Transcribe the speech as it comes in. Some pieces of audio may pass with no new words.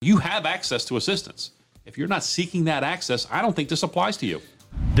You have access to assistance. If you're not seeking that access, I don't think this applies to you.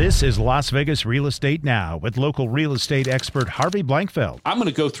 This is Las Vegas Real Estate Now with local real estate expert Harvey Blankfeld. I'm going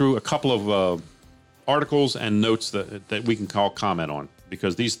to go through a couple of articles and notes that we can comment on,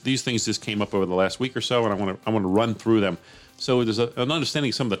 because these things just came up over the last week or so, and I want to run through them. So there's an understanding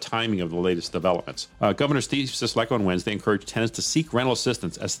of some of the timing of the latest developments. Governor Steve Sisolak on Wednesday encouraged tenants to seek rental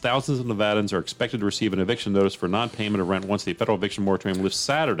assistance, as thousands of Nevadans are expected to receive an eviction notice for non-payment of rent once the federal eviction moratorium lifts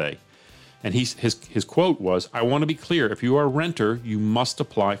Saturday. And his quote was, "I want to be clear, if you are a renter, you must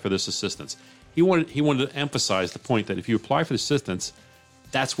apply for this assistance." He wanted to emphasize the point that if you apply for the assistance,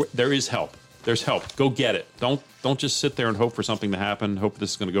 that's where there is help. There's help. Go get it. Don't just sit there and hope for something to happen, hope this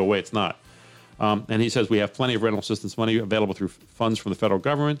is going to go away. It's not. And he says we have plenty of rental assistance money available through funds from the federal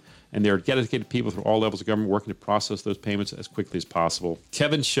government, and there are dedicated people through all levels of government working to process those payments as quickly as possible.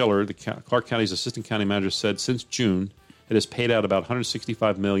 Kevin Schiller, the Clark County's assistant county manager, said since June, it has paid out about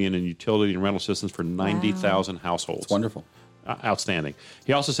 $165 million in utility and rental assistance for 90,000 households. That's wonderful. Outstanding.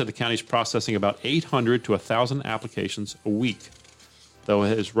 He also said the county is processing about 800 to 1,000 applications a week, though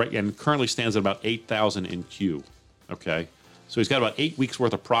it is and currently stands at about 8,000 in queue. Okay, so he's got about 8 weeks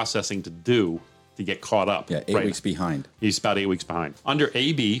worth of processing to do to get caught up. Yeah, 8 weeks behind. He's about 8 weeks behind. Under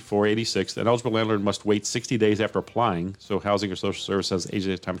AB 486, an eligible landlord must wait 60 days after applying, so housing or social service has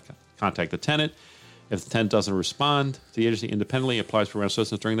agency time to contact the tenant. If the tenant doesn't respond, the agency independently applies for rental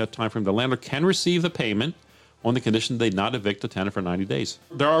assistance during that time frame. The landlord can receive the payment on the condition they not evict the tenant for 90 days.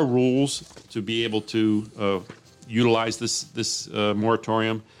 There are rules to be able to utilize this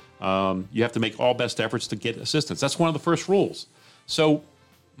moratorium. You have to make all best efforts to get assistance. That's one of the first rules. So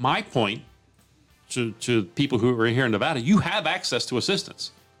my point to people who are here in Nevada, you have access to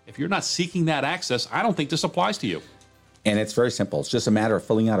assistance. If you're not seeking that access, I don't think this applies to you. And it's very simple. It's just a matter of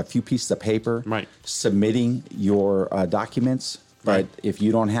filling out a few pieces of paper, right, submitting your documents. But right, if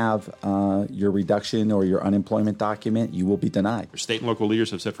you don't have your reduction or your unemployment document, you will be denied. State and local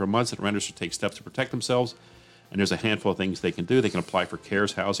leaders have said for months that renters should take steps to protect themselves. And there's a handful of things they can do. They can apply for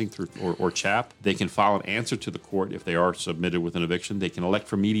CARES housing or CHAP. They can file an answer to the court if they are submitted with an eviction. They can elect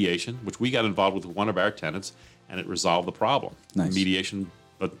for mediation, which we got involved with one of our tenants, and it resolved the problem. Nice. Mediation,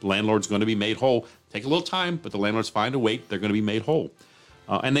 but the landlord's going to be made whole. Take a little time, but the landlord's fine to wait. They're going to be made whole.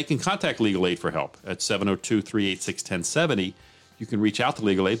 And they can contact Legal Aid for help at 702-386-1070. You can reach out to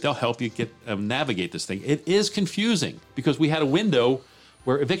Legal Aid. They'll help you get navigate this thing. It is confusing because we had a window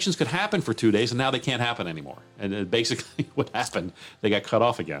where evictions could happen for 2 days, and now they can't happen anymore. And basically what happened, they got cut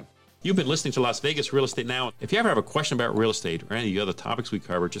off again. You've been listening to Las Vegas Real Estate Now. If you ever have a question about real estate or any of the other topics we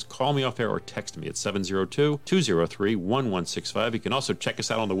cover, just call me off air or text me at 702-203-1165. You can also check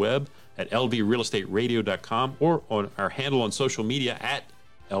us out on the web at lvrealestateradio.com or on our handle on social media at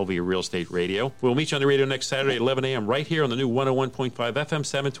LV Real Estate Radio. We'll meet you on the radio next Saturday at 11 a.m. right here on the new 101.5 FM,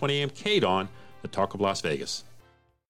 720 a.m. KDON, the Talk of Las Vegas.